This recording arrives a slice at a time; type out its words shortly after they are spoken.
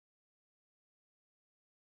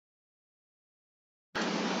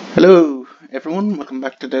Hello, everyone. Welcome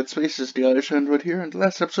back to Dead Space. It's the Irish Android here. In the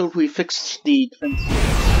last episode, we fixed the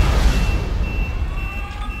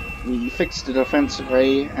defensive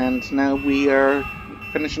array, and now we are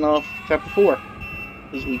finishing off Chapter 4,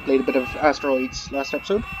 because we played a bit of asteroids last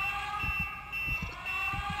episode.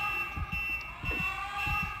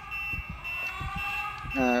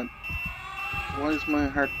 Why is my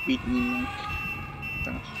heart beating like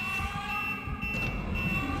that?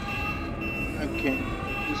 Okay.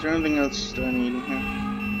 Is there anything else that I need in here?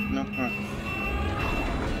 No? Alright.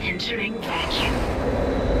 Entering vacuum.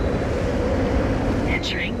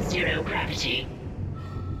 Entering zero gravity.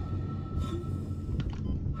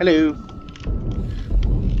 Hello.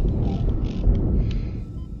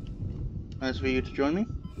 Nice for you to join me.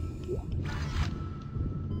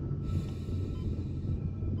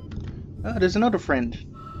 Oh, there's another friend.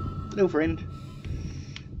 Hello, friend.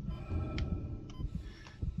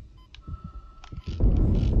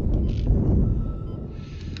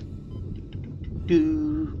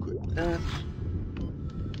 Grab that.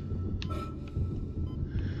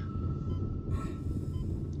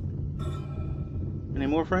 Any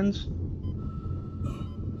more friends?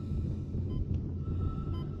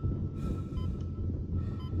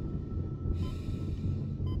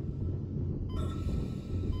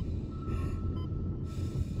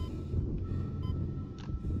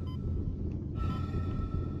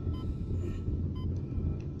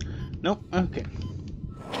 Nope. Okay.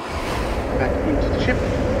 Back into the ship.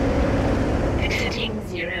 Exiting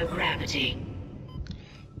zero gravity.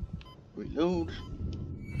 Reload.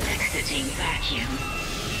 Exiting vacuum.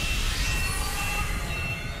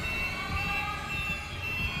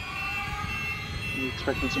 You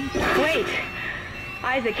expecting something? Wait!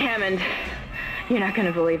 Isaac Hammond, you're not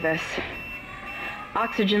gonna believe this.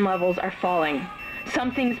 Oxygen levels are falling.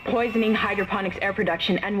 Something's poisoning hydroponics air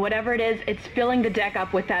production, and whatever it is, it's filling the deck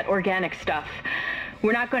up with that organic stuff.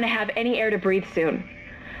 We're not going to have any air to breathe soon.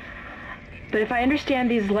 But if I understand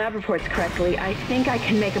these lab reports correctly, I think I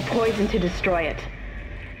can make a poison to destroy it.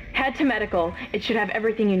 Head to medical. It should have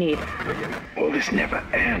everything you need. Will this never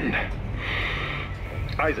end?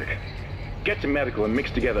 Isaac, get to medical and mix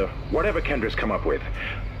together whatever Kendra's come up with.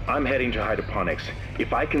 I'm heading to hydroponics.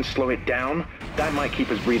 If I can slow it down, that might keep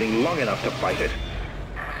us breathing long enough to fight it.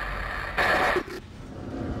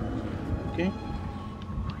 Okay.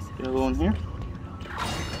 Do I go in here?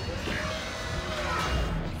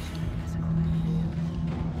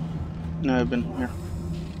 No, I've been here.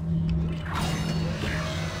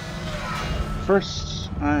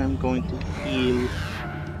 First, I'm going to heal.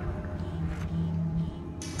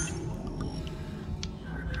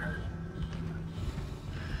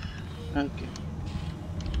 Okay.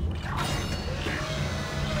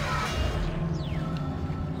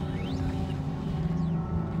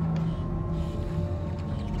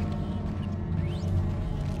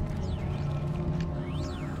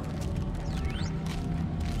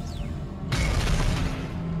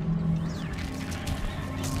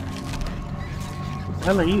 What the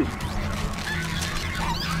hell are you?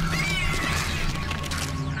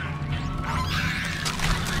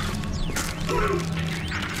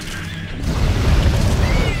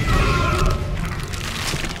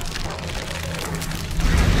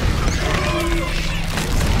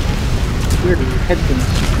 Where do your head things?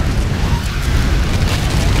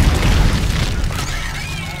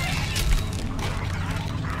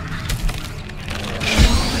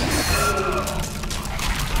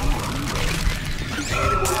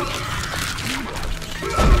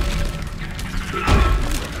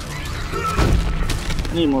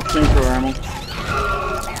 I need more flamethrower ammo.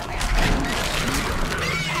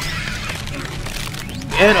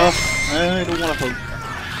 Get off! I don't want to hold.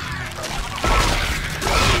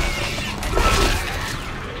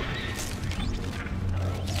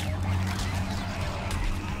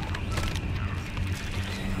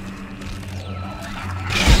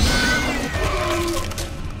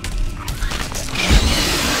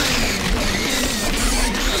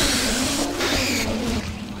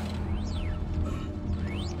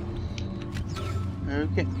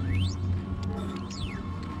 Okay.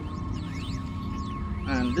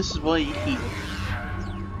 And this is why you heal.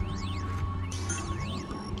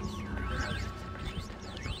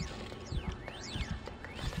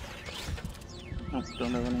 Oh,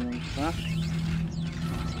 don't have anything for that.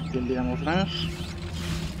 Get the ammo for that.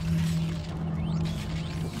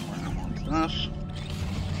 More ammo for that.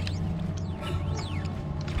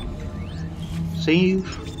 Save.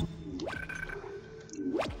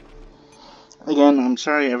 Again, I'm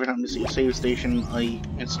sorry, every time I see a save station, I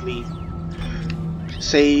instantly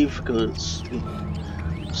save, because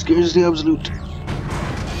it scares the absolute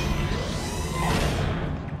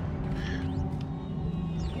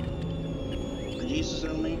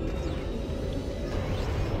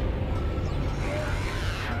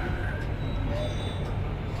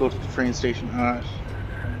go to the train station. Alright.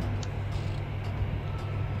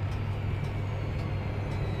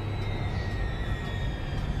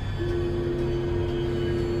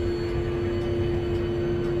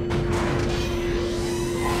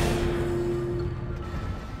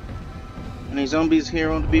 Any zombies here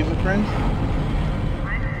want to be my friends?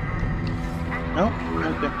 No?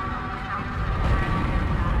 Okay.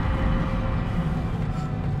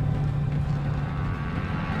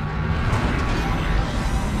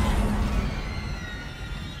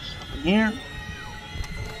 Something here.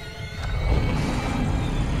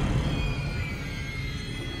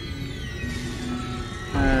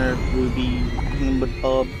 Ruby, but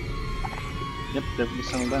Bob. Yep, definitely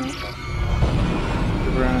some of that.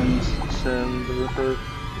 The brands, sell the river,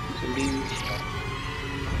 the leaves.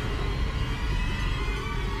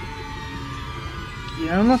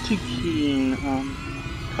 Yeah, I'm not too keen on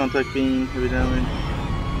contact beam, heavy damage,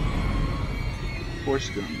 force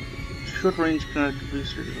gun, short range kinetic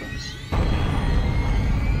booster device.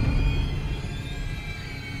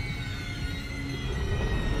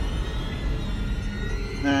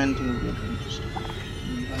 And we'll just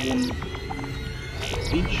one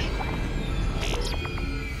each.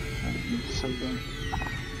 And sell them.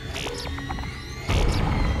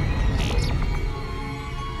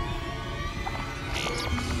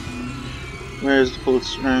 Where's the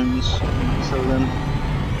pulse rounds? Sell them.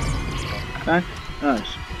 Back?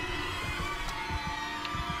 Nice.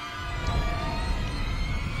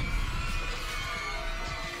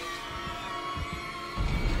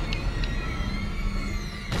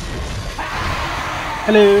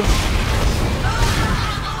 Hello.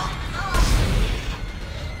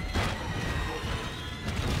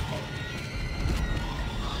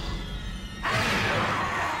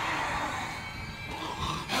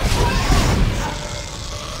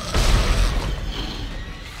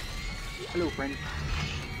 Hello, friend.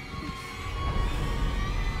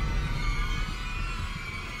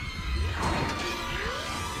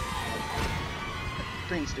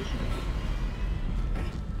 Train station.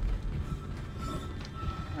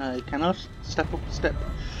 I cannot step up a step.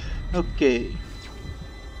 Okay.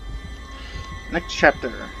 Next chapter.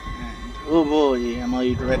 And oh boy, am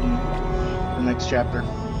I dreading the next chapter.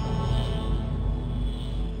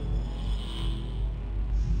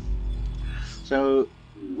 So,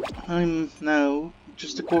 I'm now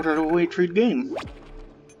just a quarter of the way through the game.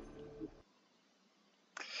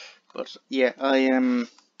 But yeah, I'm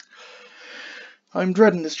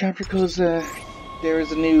dreading this chapter because there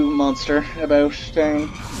is a new monster about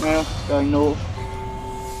town now, I know.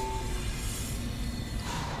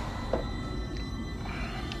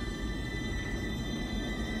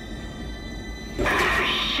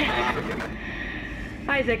 Shit.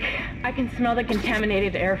 Isaac, I can smell the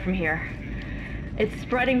contaminated air from here. It's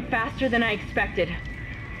spreading faster than I expected.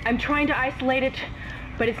 I'm trying to isolate it,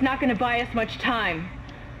 but it's not going to buy us much time.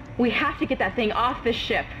 We have to get that thing off this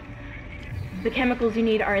ship. The chemicals you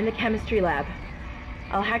need are in the chemistry lab.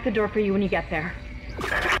 I'll hack the door for you when you get there.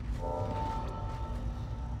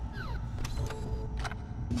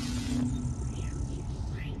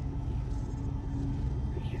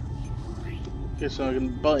 Okay, so I can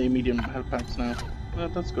buy medium health packs now.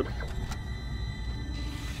 That's good.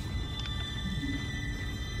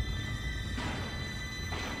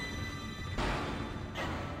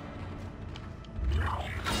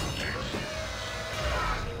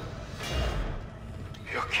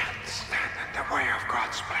 You can't stand in the way of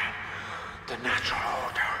God's plan, the natural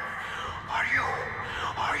order.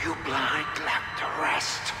 Are you blind like the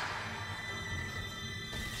rest?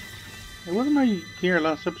 Hey, wasn't I here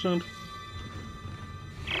last episode?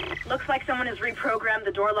 Looks like someone has reprogrammed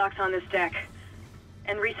the door locks on this deck.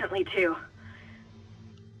 And recently, too.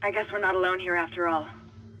 I guess we're not alone here after all.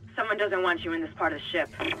 Someone doesn't want you in this part of the ship.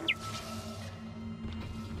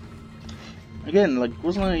 Again, like,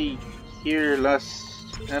 wasn't I here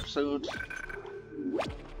last episode?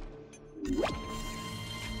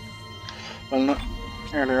 Well, not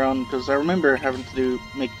earlier on, because I remember having to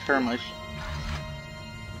make thermite.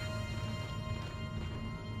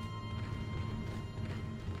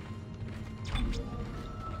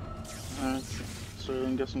 So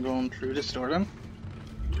I guess I'm going through this door then.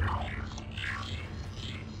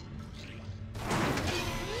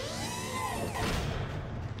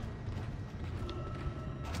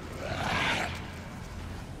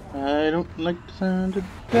 I don't like the sound of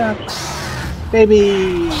that.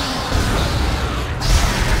 Baby!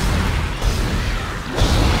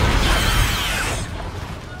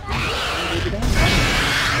 Baby down.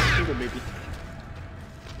 Sugar baby.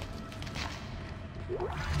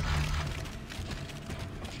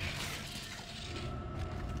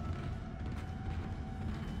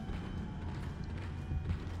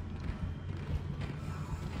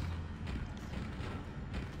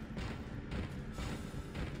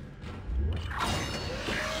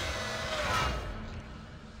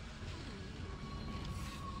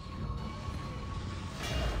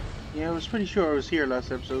 Yeah, I was pretty sure I was here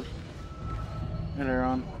last episode. Earlier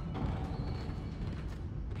on.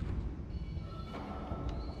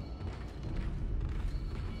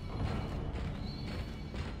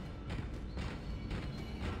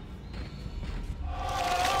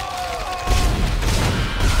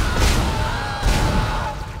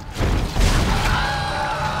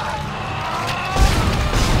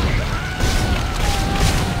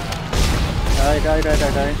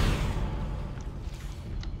 Die.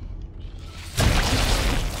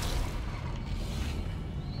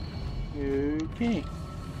 Okay.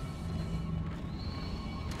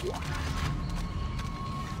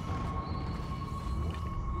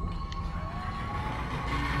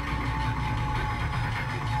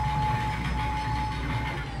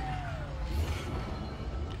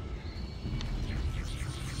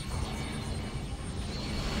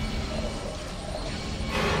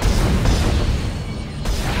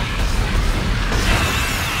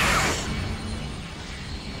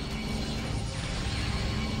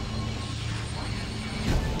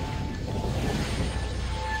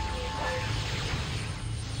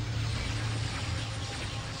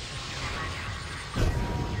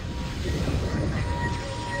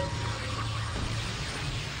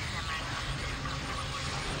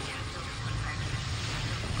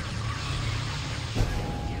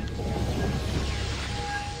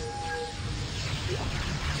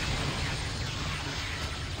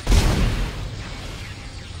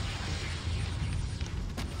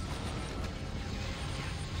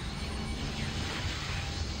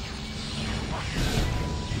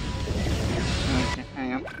 Okay,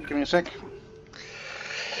 hang on. Give me a sec.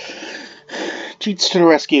 Cheats to the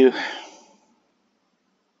rescue.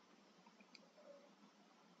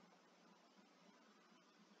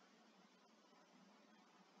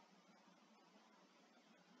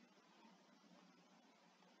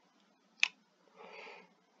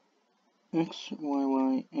 X, Y,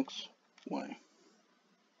 Y, X, Y.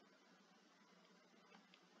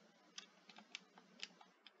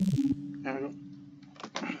 There we go.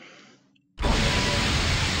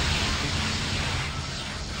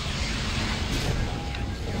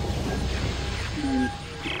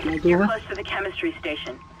 You're close to the chemistry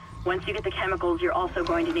station. Once you get the chemicals, you're also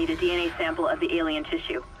going to need a DNA sample of the alien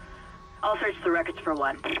tissue. I'll search the records for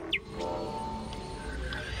one.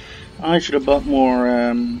 I should have bought more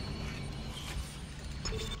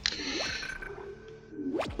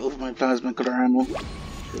of my plasma cutter ammo,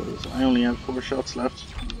 because I only have 4 shots left.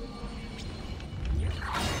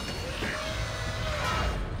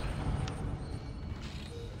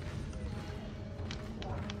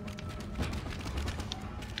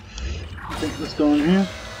 I think let's go in here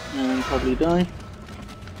and probably die.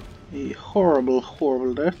 A horrible,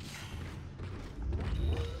 horrible death.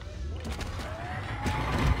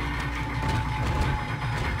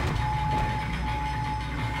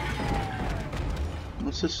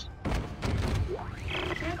 What's this?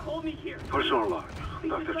 Personal log,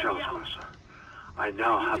 Dr. Charles. I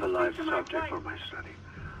now have a live subject for my study.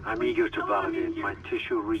 I'm eager to validate my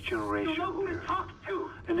tissue regeneration theory.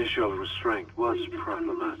 Initial restraint was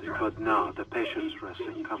problematic, but now the patient's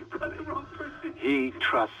resting comfortably. He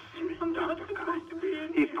trusts me, Dr. Kind.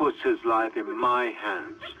 He puts his life in my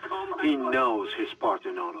hands. He knows his part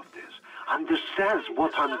in all of this. Understands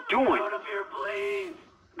what I'm doing.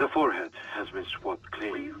 The forehead has been swabbed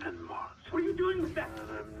clean and marked. What are you doing with that? And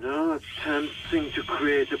I'm now attempting to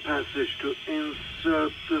create a passage to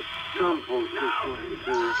insert the sample tissue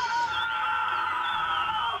into...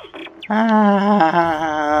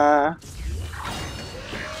 Ah!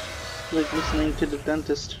 Like listening to the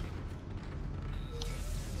dentist.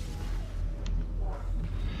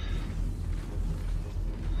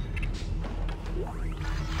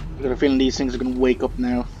 I got a feeling these things are gonna wake up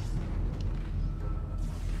now.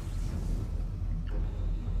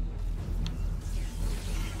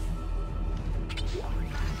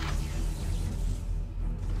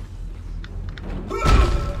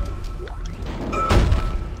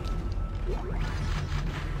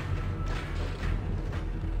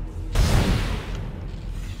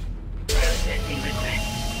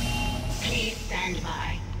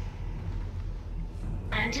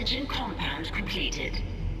 Antigen compound completed.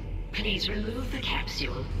 Please remove the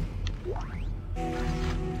capsule.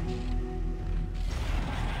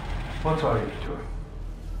 What are you doing?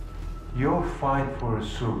 Your fight for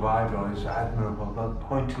survival is admirable but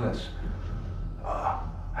pointless.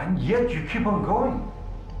 And yet you keep on going.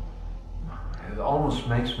 It almost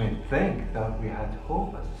makes me think that we had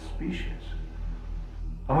hope as a species.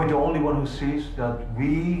 Am I the only one who sees that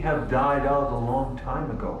we have died out a long time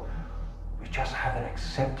ago? We just haven't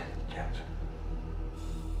accepted it yet.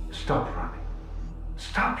 Stop running.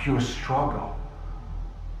 Stop your struggle.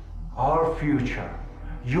 Our future,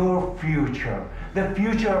 your future, the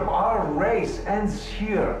future of our race ends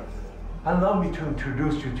here. Allow me to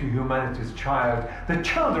introduce you to humanity's child, the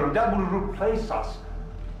children that will replace us,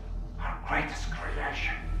 our greatest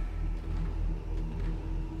creation.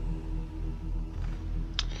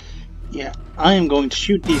 Yeah, I am going to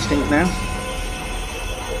shoot these things now.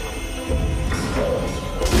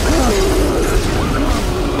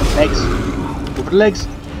 Legs. Go for the legs.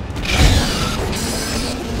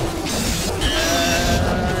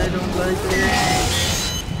 I don't like it.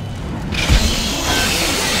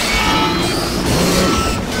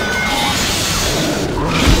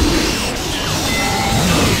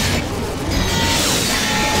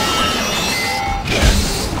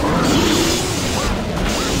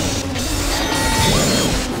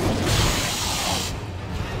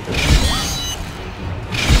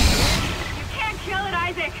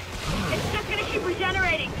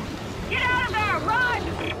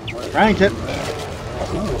 Trying to.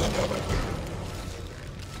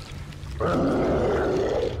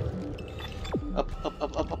 Up.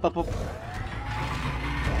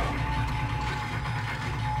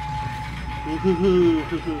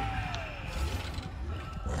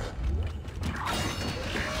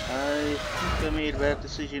 I think I made a bad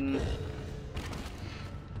decision.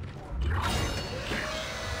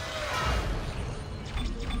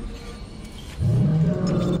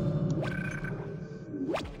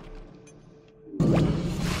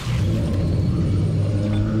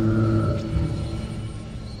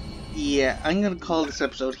 Yeah, I'm gonna call this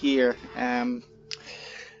episode here. I'm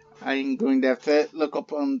going to have to look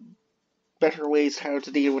up on better ways how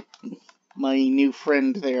to deal with my new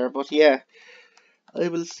friend there. But yeah, I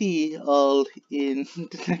will see you all in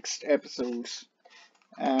the next episode.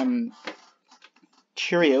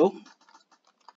 Cheerio.